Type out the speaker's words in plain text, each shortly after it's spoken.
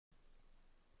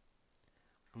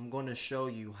I'm going to show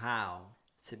you how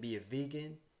to be a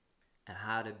vegan and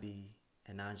how to be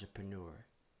an entrepreneur,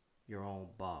 your own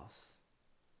boss.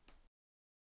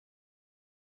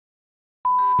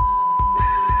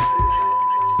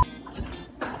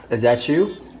 Is that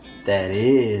you? That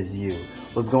is you.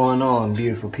 What's going on,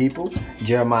 beautiful people?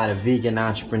 Jeremiah, the vegan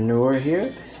entrepreneur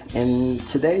here. In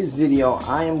today's video,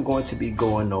 I am going to be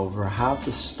going over how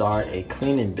to start a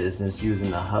cleaning business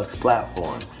using the Hux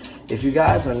platform. If you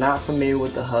guys are not familiar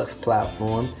with the Hux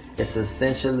platform, it's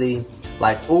essentially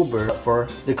like Uber for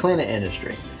the cleaning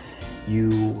industry.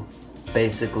 You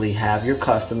basically have your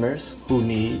customers who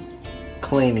need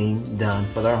cleaning done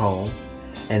for their home,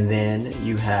 and then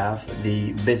you have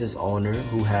the business owner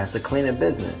who has the cleaning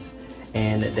business,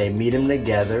 and they meet them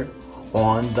together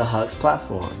on the Hux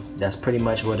platform. That's pretty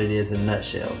much what it is in a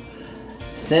nutshell.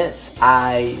 Since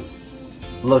I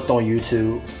looked on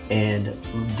YouTube and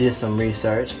did some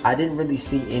research, I didn't really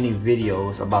see any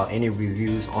videos about any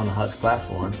reviews on the Hux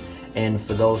platform. And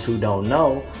for those who don't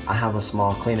know, I have a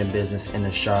small cleaning business in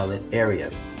the Charlotte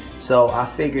area. So I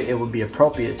figured it would be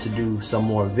appropriate to do some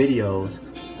more videos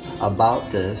about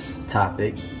this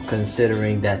topic,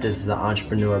 considering that this is an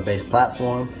entrepreneur-based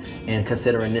platform and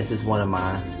considering this is one of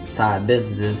my side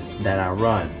businesses that I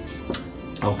run.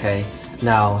 Okay,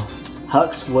 now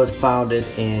Hux was founded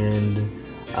in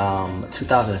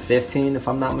 2015, if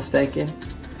I'm not mistaken,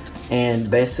 and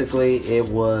basically it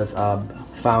was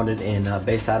founded in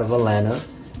based out of Atlanta.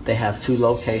 They have two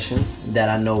locations that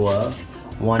I know of.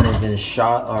 One is in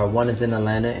one is in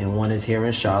Atlanta, and one is here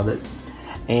in Charlotte.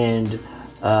 And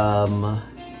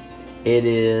it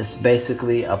is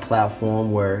basically a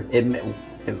platform where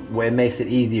it makes it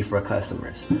easy for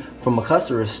customers. From a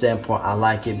customer standpoint, I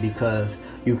like it because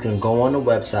you can go on the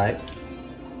website,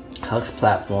 Hux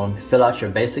platform, fill out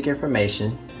your basic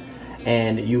information,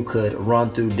 and you could run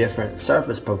through different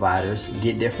service providers,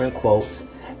 get different quotes,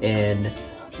 and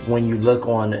when you look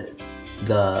on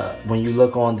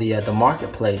the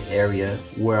marketplace area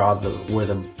where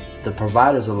the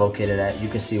providers are located at, you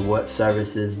can see what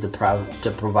services the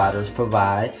providers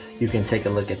provide. You can take a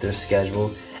look at their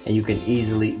schedule, and you can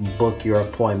easily book your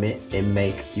appointment and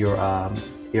make your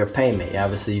payment.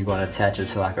 Obviously, you're going to attach it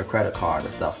to like a credit card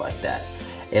and stuff like that.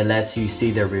 It lets you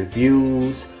see their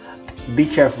reviews. Be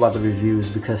careful about the reviews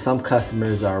because some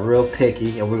customers are real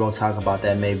picky, and we're going to talk about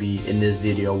that maybe in this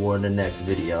video or in the next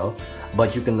video.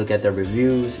 But you can look at their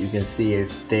reviews. You can see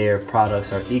if their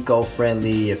products are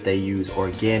eco-friendly, if they use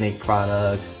organic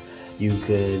products. You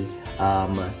could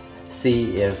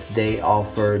see if they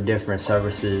offer different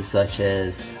services such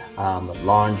as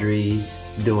laundry,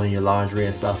 doing your laundry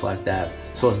and stuff like that.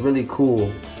 So it's really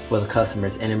cool for the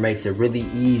customers, and it makes it really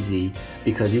easy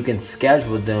because you can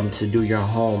schedule them to do your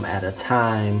home at a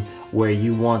time where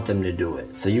you want them to do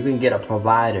it. So you can get a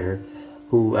provider,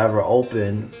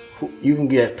 you can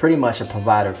get pretty much a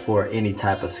provider for any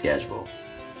type of schedule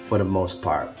for the most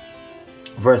part.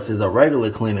 Versus a regular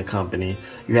cleaning company,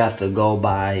 you have to go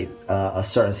by a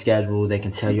certain schedule. They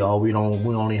can tell you, oh, we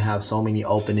only have so many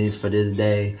openings for this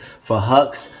day. For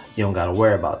Hux, you don't got to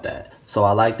worry about that. So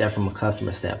I like that from a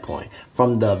customer standpoint.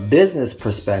 From the business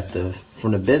perspective,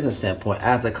 from the business standpoint,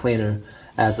 as a cleaner,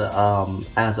 as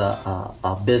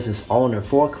a business owner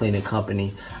for a cleaning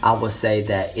company, I would say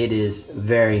that it is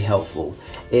very helpful.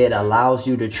 It allows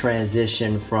you to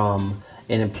transition from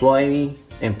an employee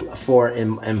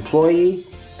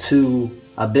to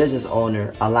a business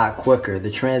owner a lot quicker.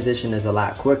 The transition is a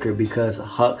lot quicker because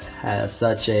Hux has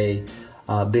such a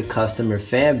big customer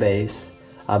base,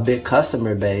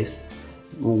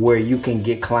 where you can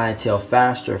get clientele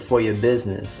faster for your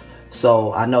business.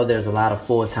 So I know there's a lot of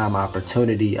full-time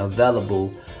opportunity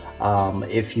available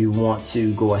if you want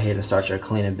to go ahead and start your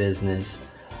cleaning business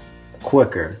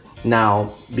quicker. Now,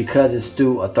 because it's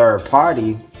through a third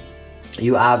party,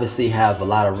 you obviously have a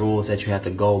lot of rules that you have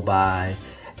to go by,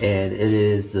 and it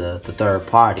is the third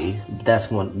party.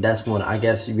 That's one. I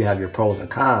guess you have your pros and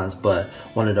cons, but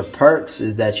one of the perks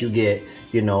is that you get,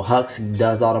 Hux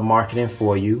does all the marketing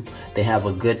for you. They have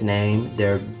a good name.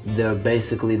 They're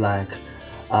basically like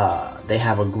they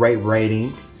have a great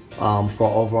rating for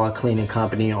overall cleaning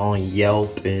company on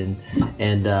Yelp, and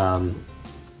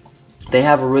they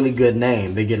have a really good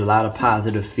name. They get a lot of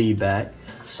positive feedback.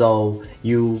 So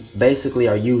you basically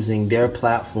are using their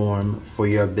platform for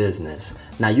your business.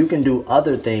 Now you can do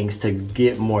other things to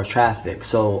get more traffic.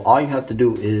 So all you have to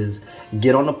do is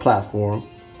get on the platform.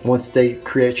 Once they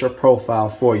create your profile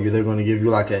for you, they're going to give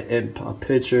you like a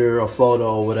picture, a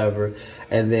photo, or whatever.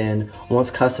 And then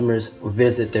once customers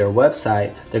visit their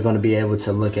website, they're going to be able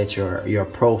to look at your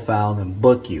profile and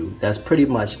book you. That's pretty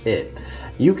much it.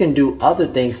 You can do other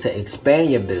things to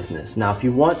expand your business. Now, if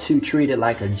you want to treat it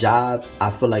like a job, I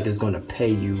feel like it's going to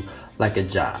pay you like a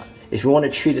job. If you want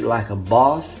to treat it like a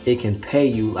boss, it can pay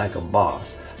you like a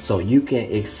boss. So you can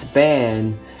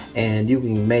expand and you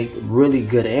can make really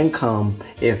good income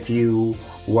if you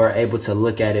were able to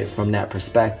look at it from that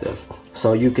perspective.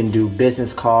 So you can do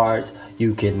business cards,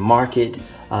 you can market,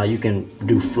 you can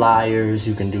do flyers,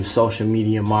 you can do social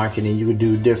media marketing, you can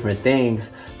do different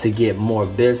things to get more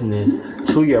business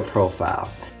to your profile.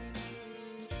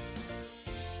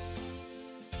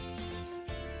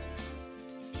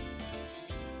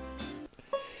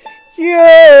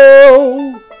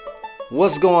 Yo!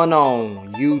 What's going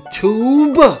on,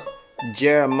 YouTube?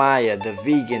 Jeremiah, the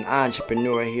vegan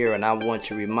entrepreneur here, and I want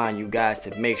to remind you guys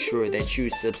to make sure that you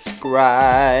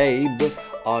subscribe.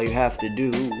 All you have to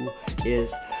do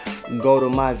is go to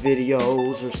my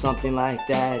videos or something like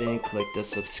that and click the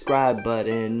subscribe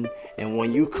button. And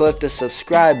when you click the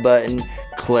subscribe button,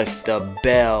 click the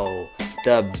bell.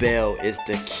 The bell is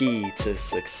the key to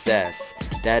success.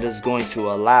 That is going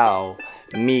to allow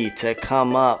me to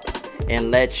come up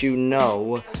and let you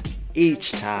know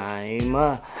each time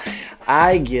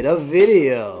I get a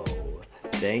video.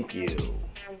 Thank you.